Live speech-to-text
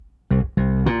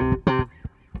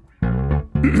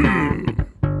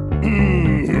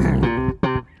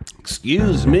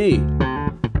Excuse me.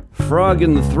 Frog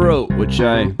in the throat, which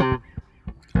I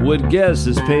would guess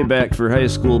is payback for high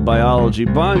school biology.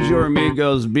 Bonjour,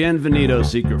 amigos. Bienvenido,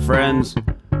 secret friends.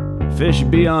 Fish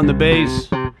B on the bass.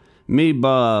 Me,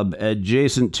 Bob,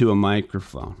 adjacent to a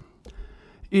microphone.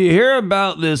 You hear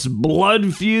about this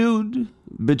blood feud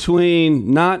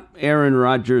between not Aaron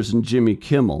Rodgers and Jimmy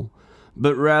Kimmel,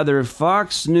 but rather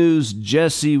Fox News'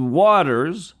 Jesse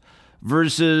Waters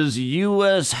versus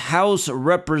U.S. House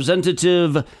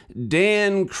Representative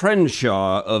Dan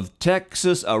Crenshaw of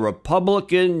Texas, a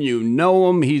Republican. You know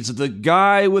him. He's the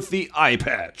guy with the eye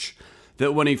patch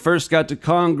that when he first got to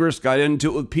Congress got into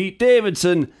it with Pete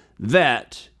Davidson.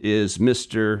 That is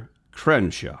Mr.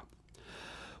 Crenshaw.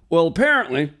 Well,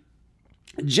 apparently,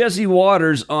 Jesse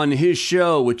Waters on his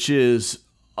show, which is,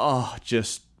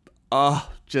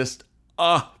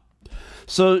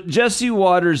 So Jesse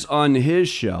Waters on his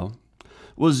show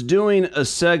was doing a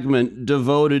segment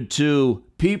devoted to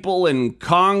people in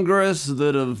Congress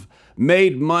that have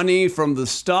made money from the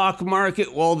stock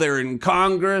market while they're in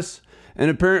Congress.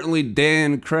 And apparently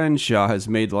Dan Crenshaw has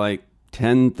made like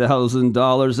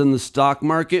 $10,000 in the stock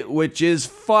market, which is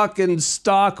fucking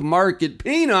stock market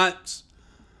peanuts.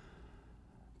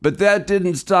 But that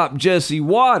didn't stop Jesse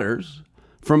Waters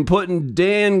from putting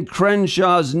Dan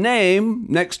Crenshaw's name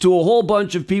next to a whole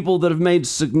bunch of people that have made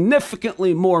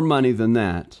significantly more money than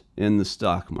that in the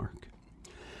stock market.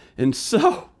 And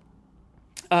so,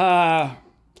 Dan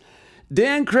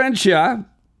Crenshaw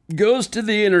goes to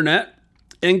the internet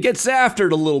and gets after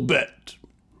it a little bit.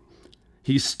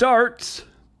 He starts,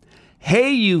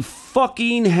 "Hey, you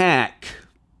fucking hack,"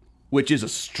 which is a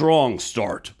strong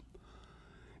start.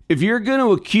 If you're going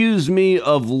to accuse me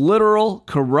of literal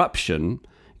corruption,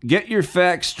 get your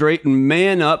facts straight and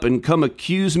man up and come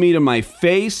accuse me to my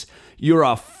face. You're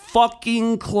a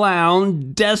fucking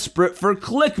clown desperate for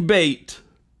clickbait.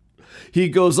 He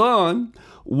goes on,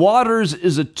 Waters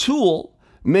is a tool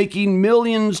making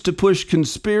millions to push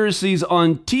conspiracies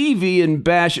on TV and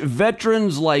bash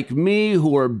veterans like me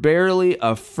who are barely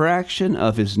a fraction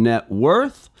of his net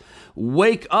worth.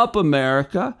 Wake up,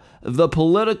 America. The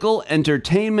political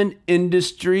entertainment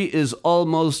industry is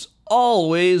almost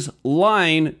always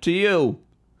lying to you.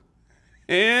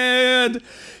 And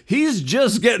he's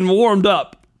just getting warmed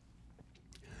up.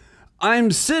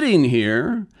 I'm sitting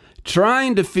here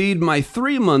trying to feed my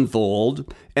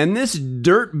 3-month-old, and this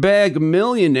dirtbag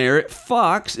millionaire at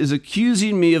Fox is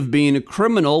accusing me of being a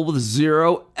criminal with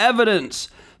zero evidence.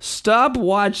 Stop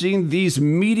watching these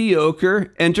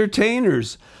mediocre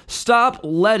entertainers. Stop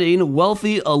letting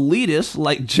wealthy elitists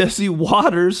like Jesse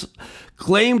Waters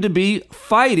claim to be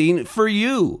fighting for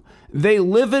you. They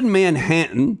live in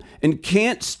Manhattan and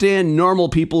can't stand normal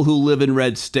people who live in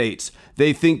red states.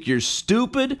 They think you're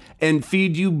stupid and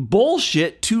feed you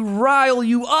bullshit to rile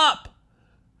you up.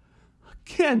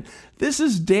 Again, this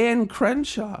is Dan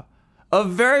Crenshaw, a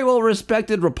very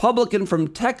well-respected Republican from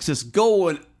Texas,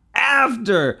 going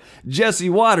after Jesse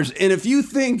Waters. And if you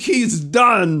think he's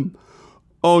done,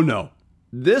 oh no,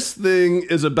 this thing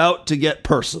is about to get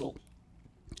personal.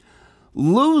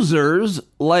 Losers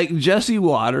like Jesse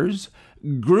Waters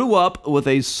grew up with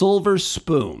a silver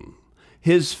spoon.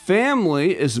 His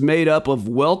family is made up of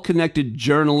well-connected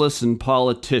journalists and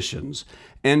politicians.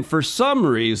 And for some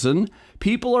reason,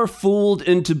 people are fooled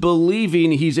into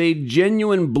believing he's a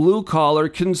genuine blue-collar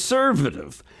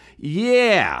conservative.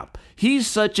 Yeah, he's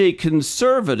such a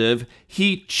conservative,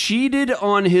 he cheated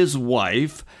on his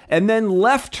wife and then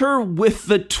left her with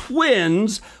the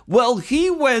twins. Well, he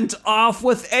went off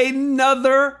with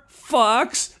another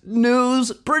Fox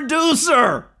News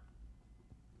producer.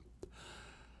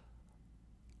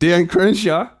 Dan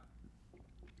Crenshaw,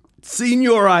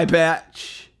 senior eye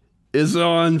patch, is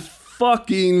on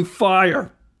fucking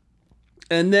fire.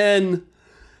 And then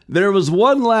there was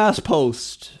one last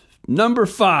post, number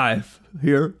 5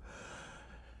 here.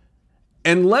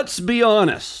 And let's be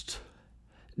honest,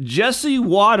 Jesse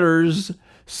Waters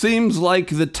seems like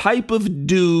the type of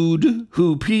dude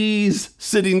who pees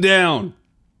sitting down.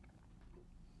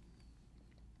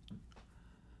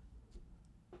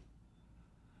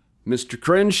 Mr.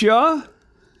 Crenshaw,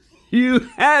 you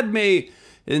had me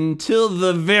until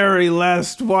the very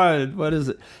last one. What is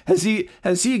it? Has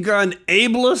he gone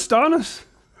ableist on us?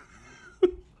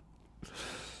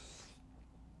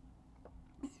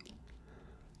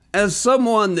 As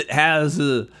someone that has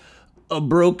a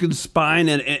broken spine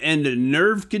and a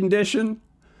nerve condition,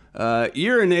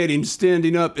 urinating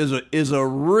standing up is a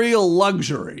real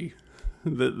luxury.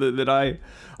 that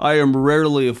I am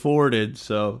rarely afforded.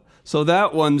 So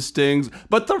that one stings.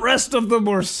 But the rest of them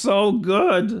were so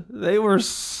good. They were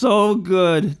so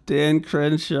good, Dan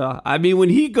Crenshaw. I mean, when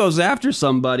he goes after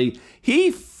somebody,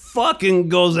 he fucking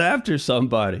goes after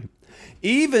somebody.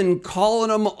 Even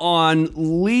calling him on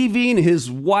leaving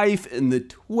his wife and the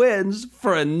twins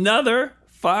for another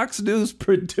Fox News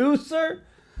producer.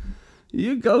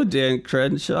 You go, Dan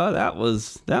Crenshaw. That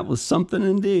was something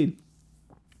indeed.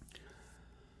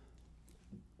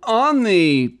 On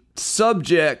the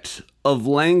subject of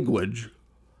language,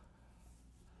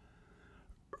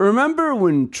 remember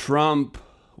when Trump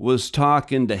was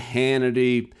talking to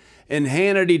Hannity, and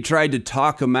Hannity tried to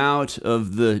talk him out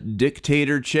of the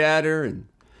dictator chatter, and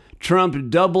Trump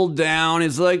doubled down.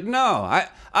 He's like, no,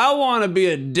 I want to be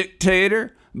a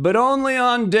dictator, but only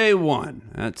on day one.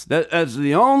 That's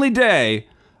the only day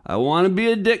I want to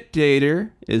be a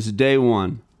dictator is day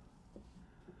one.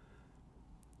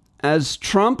 As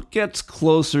Trump gets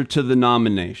closer to the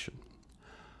nomination,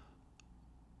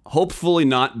 hopefully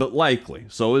not, but likely.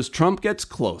 So as Trump gets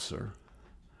closer,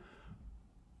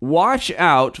 watch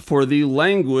out for the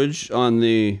language on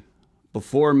the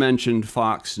before-mentioned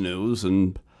Fox News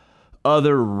and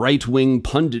other right-wing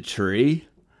punditry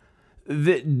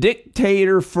that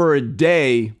dictator for a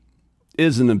day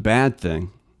isn't a bad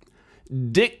thing.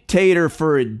 Dictator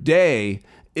for a day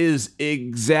is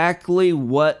exactly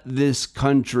what this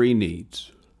country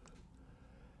needs.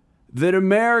 That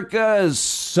America is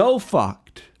so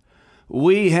fucked.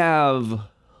 We have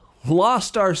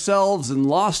lost ourselves and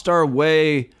lost our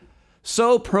way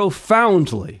so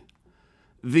profoundly.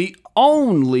 The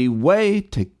only way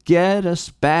to get us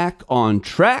back on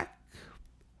track,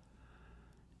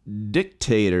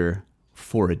 dictator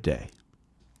for a day.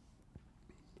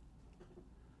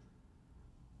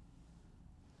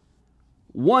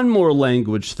 One more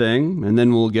language thing, and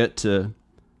then we'll get to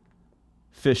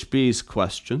Fishby's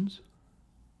questions.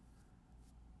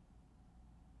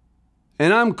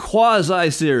 And I'm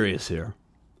quasi-serious here.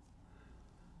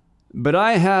 But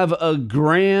I have a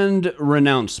grand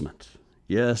renouncement.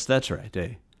 Yes, that's right,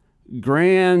 a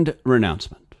grand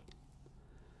renouncement.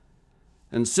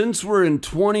 And since we're in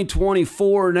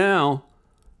 2024 now,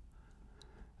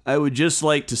 I would just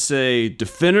like to say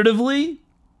definitively,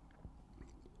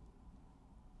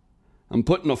 I'm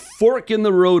putting a fork in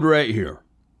the road right here.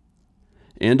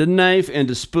 And a knife and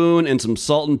a spoon and some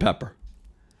salt and pepper.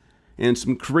 And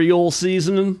some Creole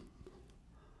seasoning.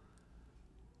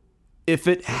 If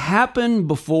it happened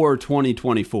before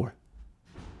 2024,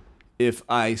 if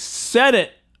I said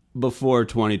it before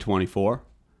 2024,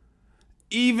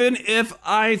 even if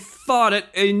I thought it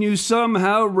and you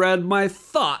somehow read my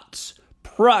thoughts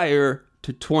prior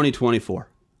to 2024,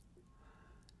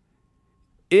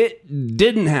 it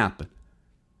didn't happen.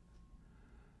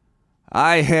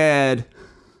 I had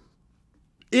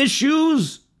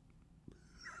issues.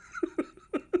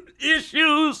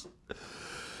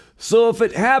 So if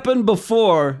it happened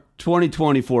before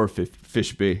 2024,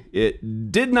 Fishby,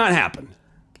 it did not happen.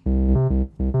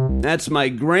 That's my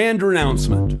grand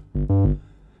renouncement.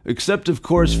 Except, of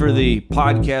course, for the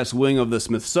podcast wing of the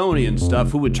Smithsonian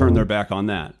stuff, who would turn their back on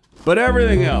that? But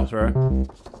everything else, right?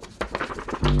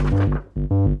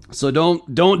 So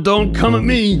don't come at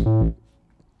me.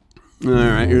 All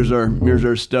right, here's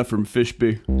our stuff from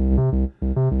Fishby.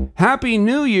 Happy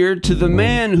New Year to the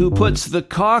man who puts the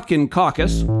cock in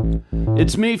caucus.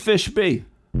 It's me, Fishby.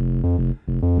 And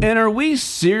are we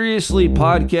seriously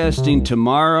podcasting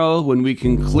tomorrow when we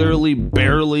can clearly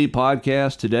barely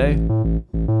podcast today?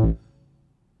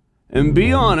 And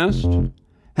be honest,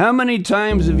 how many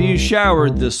times have you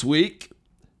showered this week?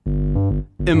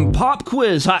 And pop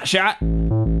quiz, hot shot.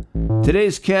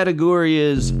 Today's category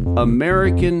is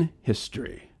American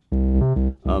history.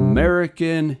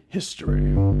 American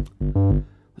history.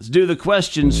 Let's do the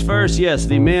questions first. Yes,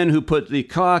 the man who put the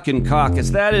cock in caucus.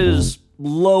 That is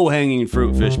low-hanging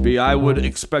fruit, Fishby. I would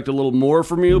expect a little more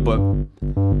from you, but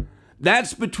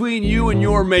that's between you and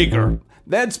your maker.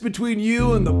 That's between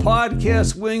you and the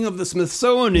podcast wing of the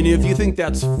Smithsonian if you think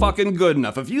that's fucking good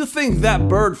enough. If you think that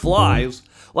bird flies,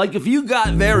 like if you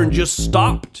got there and just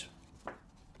stopped,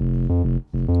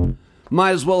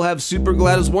 might as well have Super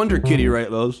Gladys Wonder Kitty write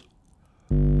those.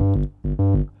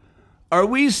 Are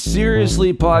we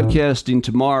seriously podcasting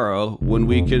tomorrow when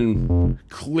we can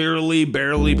clearly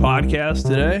barely podcast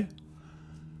today?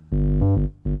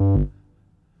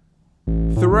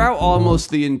 Throughout almost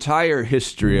the entire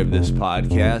history of this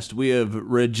podcast, we have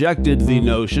rejected the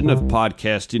notion of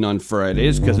podcasting on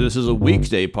Fridays because this is a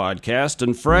weekday podcast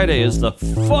and Friday is the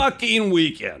fucking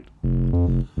weekend.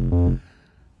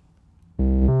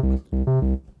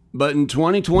 But in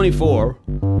 2024,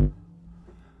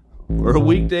 we're a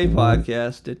weekday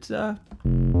podcast. It's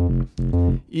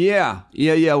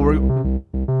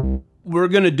we're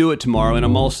gonna do it tomorrow,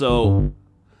 and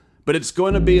but it's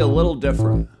going to be a little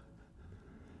different.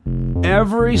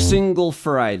 Every single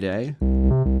Friday,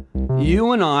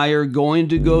 you and I are going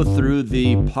to go through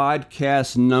the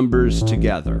podcast numbers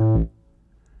together.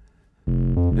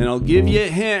 And I'll give you a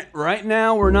hint, right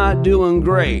now we're not doing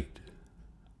great.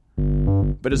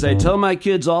 But as I tell my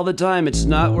kids all the time, it's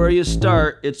not where you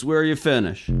start, it's where you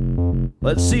finish.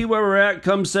 Let's see where we're at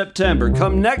come September,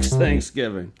 come next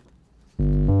Thanksgiving.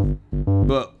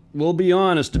 But we'll be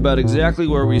honest about exactly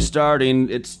where we're starting.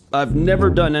 I've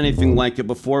never done anything like it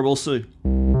before, we'll see.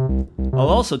 I'll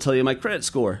also tell you my credit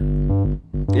score.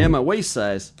 Yeah, my waist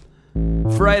size.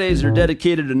 Fridays are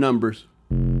dedicated to numbers,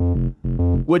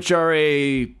 which are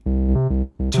a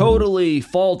totally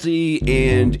faulty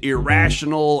and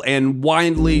irrational and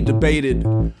widely debated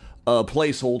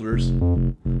placeholders.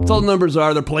 That's all numbers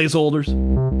are, they're placeholders.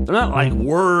 They're not like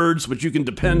words which you can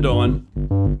depend on.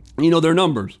 They're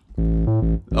numbers.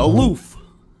 Aloof.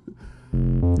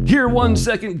 Here 1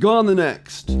 second, gone the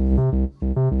next.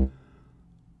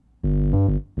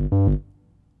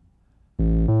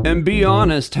 And be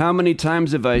honest, how many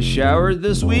times have I showered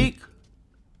this week?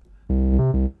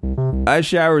 I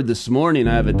showered this morning.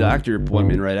 I have a doctor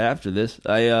appointment right after this.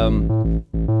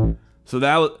 So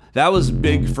that was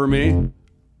big for me.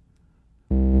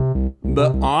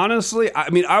 But honestly,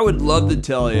 I would love to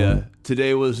tell you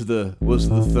today was the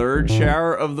third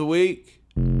shower of the week.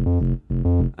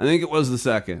 I think it was the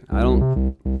second.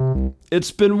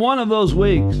 It's been one of those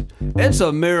weeks. It's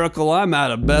a miracle I'm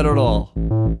out of bed at all.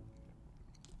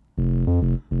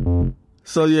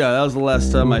 So yeah, that was the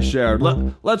last time I showered.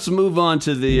 Let's move on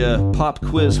to the pop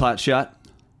quiz hotshot.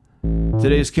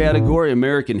 Today's category,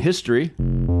 American history.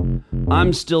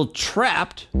 I'm still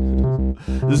trapped.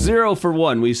 0 for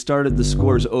 1. We started the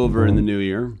scores over in the new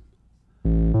year.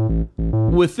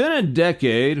 Within a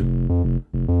decade,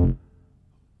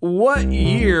 what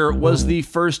year was the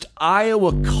first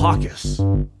Iowa caucus?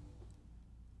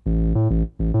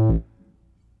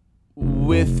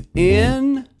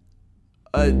 Within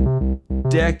a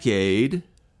decade,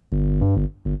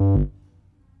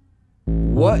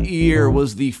 what year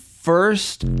was the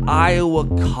first Iowa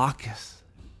caucus?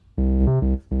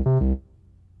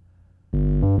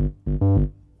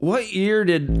 What year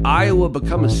did Iowa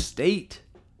become a state?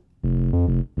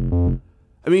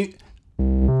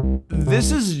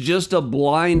 This is just a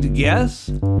blind guess.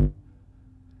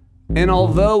 And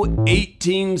although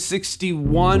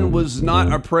 1861 was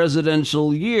not a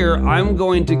presidential year, I'm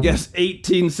going to guess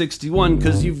 1861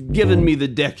 because you've given me the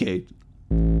decade.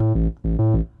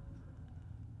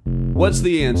 What's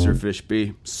the answer,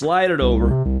 Fishby? Slide it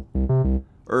over.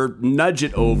 Or nudge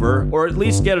it over. Or at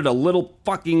least get it a little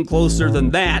fucking closer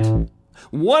than that.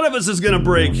 One of us is going to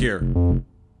break here.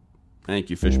 Thank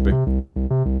you, Fishby.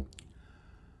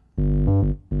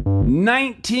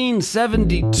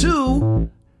 1972?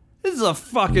 This is a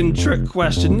fucking trick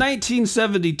question.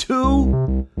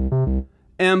 1972?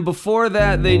 And before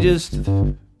that, they just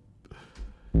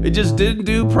didn't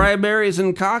do primaries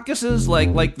and caucuses?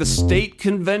 Like the state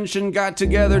convention got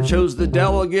together, chose the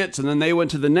delegates, and then they went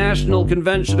to the national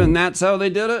convention, and that's how they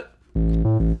did it?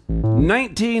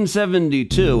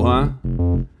 1972, huh?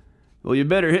 Well, you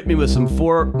better hit me with some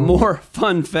 4 more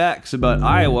fun facts about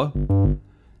Iowa.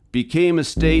 Became a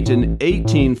state in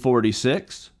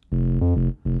 1846.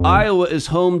 Iowa is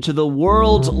home to the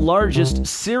world's largest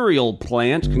cereal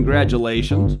plant.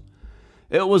 Congratulations.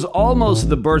 It was almost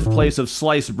the birthplace of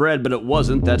sliced bread, but it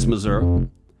wasn't. That's Missouri.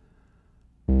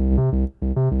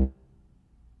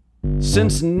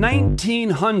 Since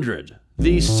 1900,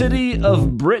 the city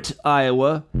of Britt,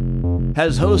 Iowa,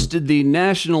 has hosted the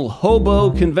National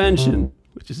Hobo Convention,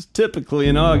 which is typically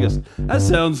in August. That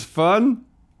sounds fun.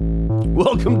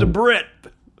 Welcome to Britt.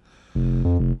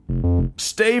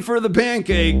 Stay for the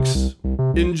pancakes.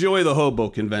 Enjoy the Hobo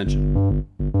Convention.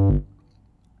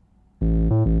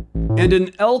 And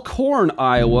in Elkhorn,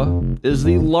 Iowa, is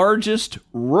the largest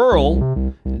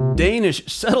rural Danish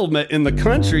settlement in the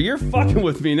country. You're fucking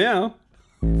with me now.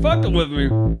 Fucking with me.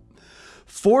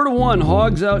 4-1,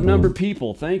 hogs outnumber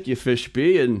people. Thank you,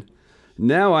 Fishby. And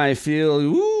now I feel,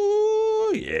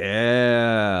 ooh,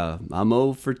 yeah, I'm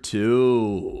 0 for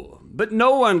 2. But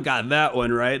no one got that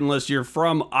one right unless you're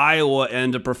from Iowa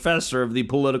and a professor of the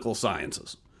political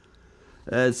sciences.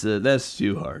 That's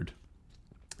too hard.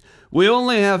 We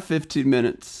only have 15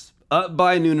 minutes. Up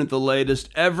by noon at the latest,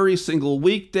 every single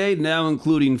weekday, now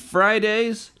including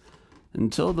Fridays,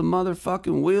 until the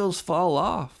motherfucking wheels fall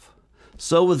off.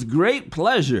 So with great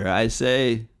pleasure, I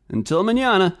say, Until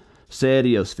mañana, say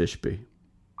adios, Fishby.